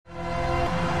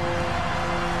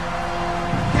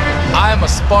I'm a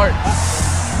Spartan.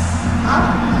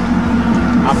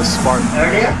 I'm a Spartan.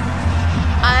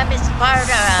 I'm a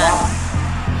Spartan.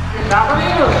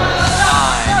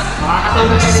 I'm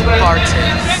a Spartan.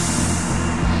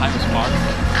 I'm a Spartan.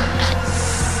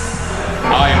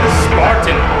 I am a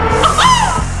Spartan.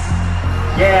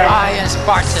 I am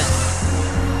Spartan.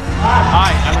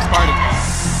 I am a Spartan.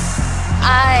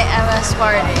 I am a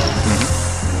Spartan.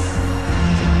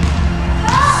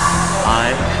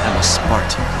 I am a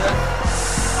Spartan.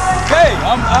 Okay,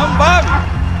 I'm Bobby.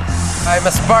 I'm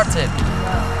a Spartan.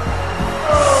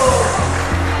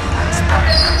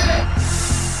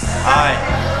 I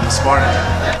am a Spartan.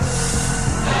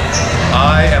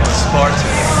 I am a Spartan.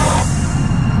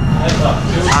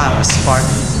 I'm a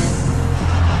Spartan.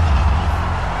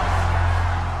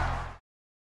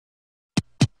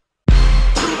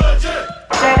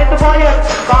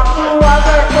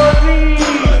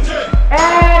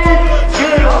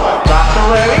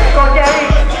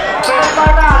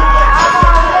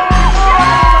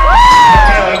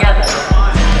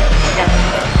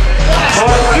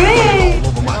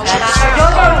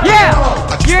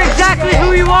 You're exactly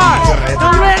who you are!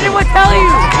 Don't let anyone tell you!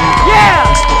 Yeah!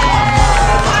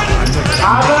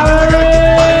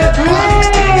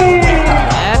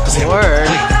 F word.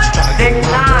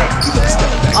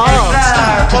 Oh.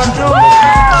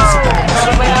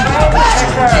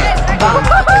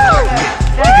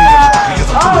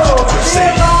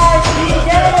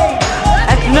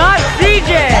 That's not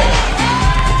CJ!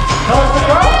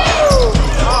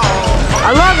 I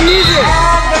love music!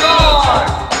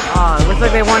 Oh, it looks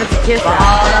like they wanted to kiss her.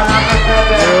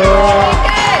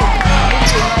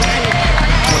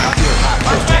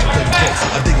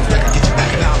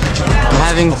 I'm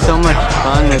having so much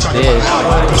fun with this.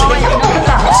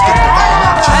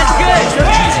 That's good!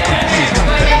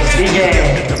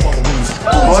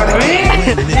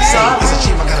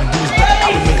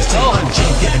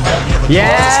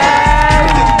 Yeah!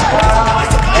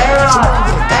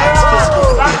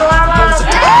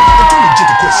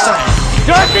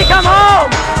 Dorothy, come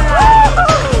home!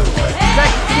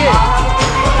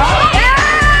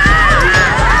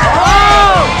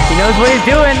 Oh! He knows what he's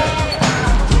doing.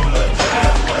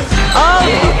 Oh!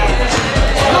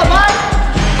 Come on!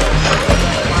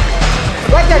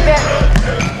 What's that bit?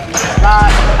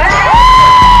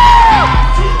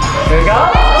 There we go.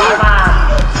 Come on.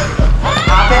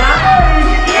 Up and up.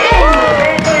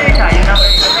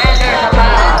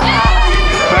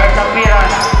 First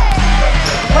appearance.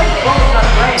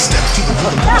 Step to the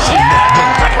front.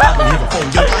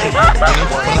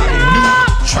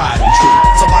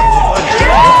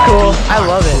 Cool. I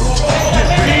love it.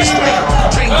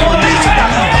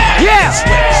 Yeah!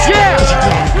 Yeah!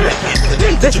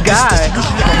 This guy.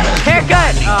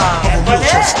 Haircut!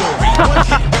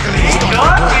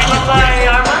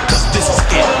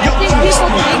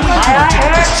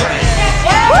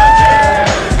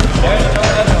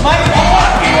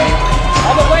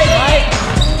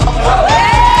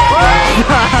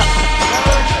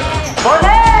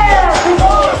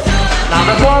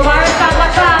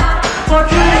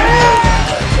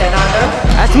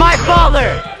 That's my father!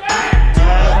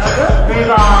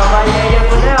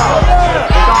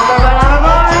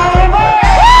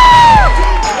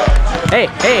 Hey,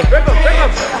 hey!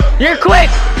 You're quick!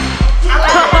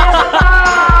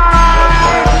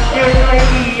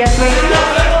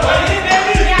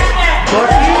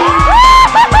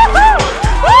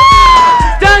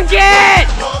 Dunk it!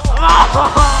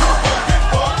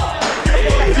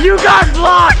 You got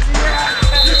blocked!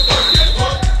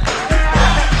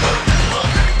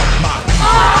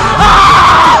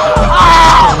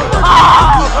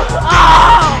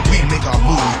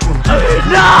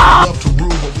 No!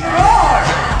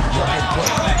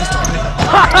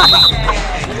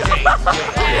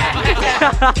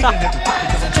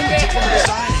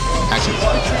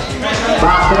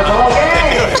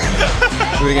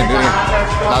 Do it again,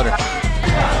 louder.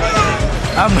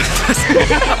 I'm